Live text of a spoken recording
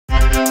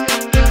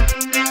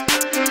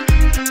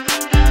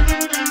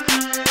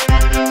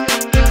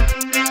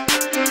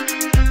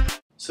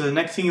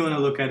next thing you want to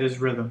look at is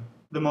rhythm.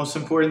 The most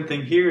important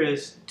thing here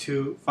is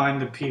to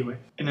find the P wave.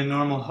 In a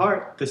normal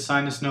heart, the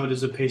sinus node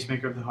is a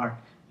pacemaker of the heart,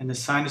 and the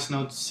sinus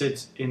node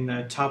sits in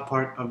the top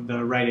part of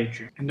the right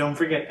atrium. And don't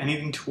forget,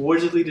 anything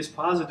towards the lead is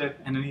positive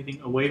and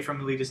anything away from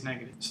the lead is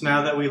negative. So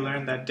now that we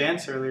learned that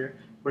dance earlier,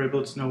 we're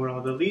able to know where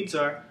all the leads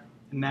are,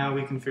 and now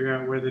we can figure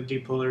out where the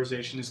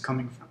depolarization is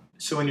coming from.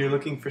 So when you're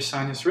looking for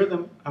sinus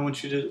rhythm, I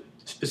want you to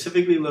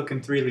specifically look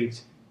in 3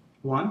 leads: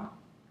 1,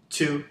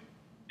 2,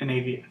 and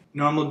AVF.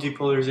 Normal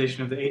depolarization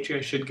of the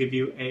atria should give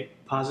you a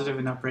positive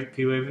and upright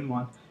P wave in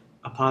 1,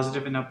 a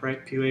positive and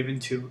upright P wave in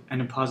 2,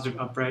 and a positive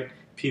upright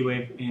P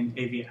wave in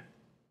AVF.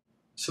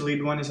 So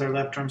lead 1 is our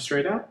left arm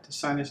straight out. The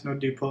sinus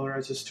node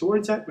depolarizes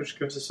towards that, which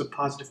gives us a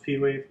positive P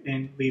wave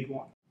in lead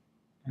 1.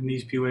 And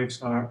these P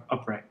waves are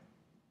upright.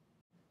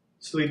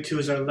 So lead 2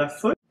 is our left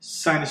foot.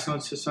 Sinus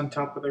node sits on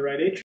top of the right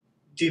atrium,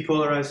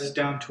 depolarizes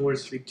down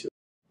towards lead 2,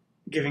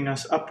 giving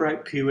us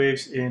upright P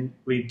waves in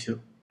lead 2.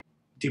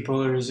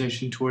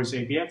 Depolarization towards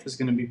AVF is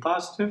going to be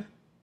positive,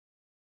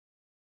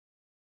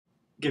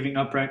 giving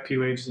upright P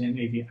waves in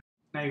AVF.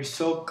 Now you're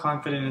so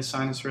confident in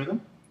sinus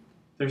rhythm,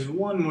 there's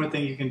one more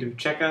thing you can do.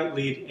 Check out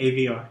lead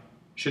AVR.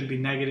 Should be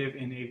negative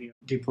in AVR.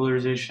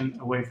 Depolarization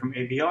away from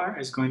AVR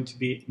is going to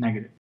be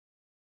negative.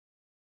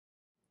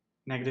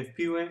 Negative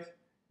P wave,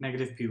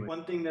 negative P wave.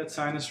 One thing that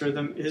sinus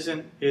rhythm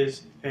isn't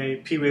is a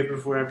P wave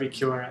before every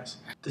QRS.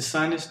 The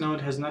sinus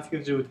node has nothing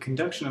to do with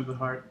conduction of the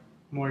heart,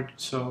 more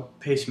so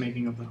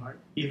pacemaking of the heart.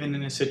 Even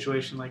in a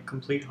situation like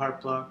complete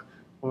heart block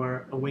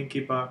or a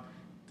Winky block,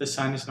 the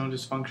sinus node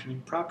is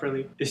functioning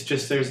properly. It's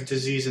just there's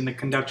disease in the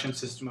conduction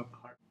system of the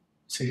heart.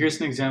 So here's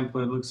an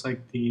example. It looks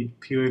like the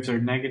P waves are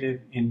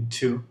negative in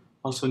 2,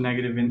 also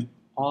negative in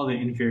all the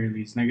inferior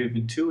leads, negative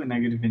in 2 and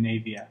negative in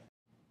AVF.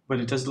 But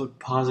it does look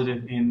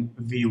positive in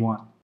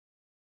V1.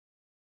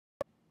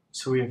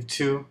 So we have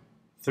 2,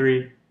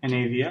 3, and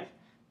AVF.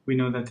 We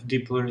know that the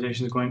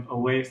depolarization is going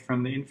away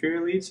from the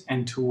inferior leads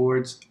and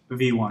towards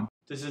V1.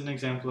 This is an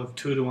example of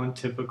 2-to-1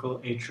 typical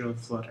atrial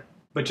flutter.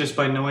 But just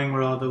by knowing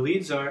where all the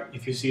leads are,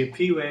 if you see a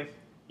P wave,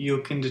 you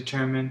can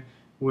determine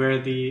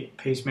where the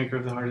pacemaker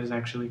of the heart is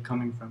actually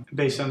coming from,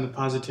 based on the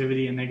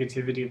positivity and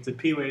negativity of the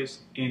P waves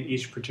in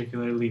each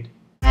particular lead.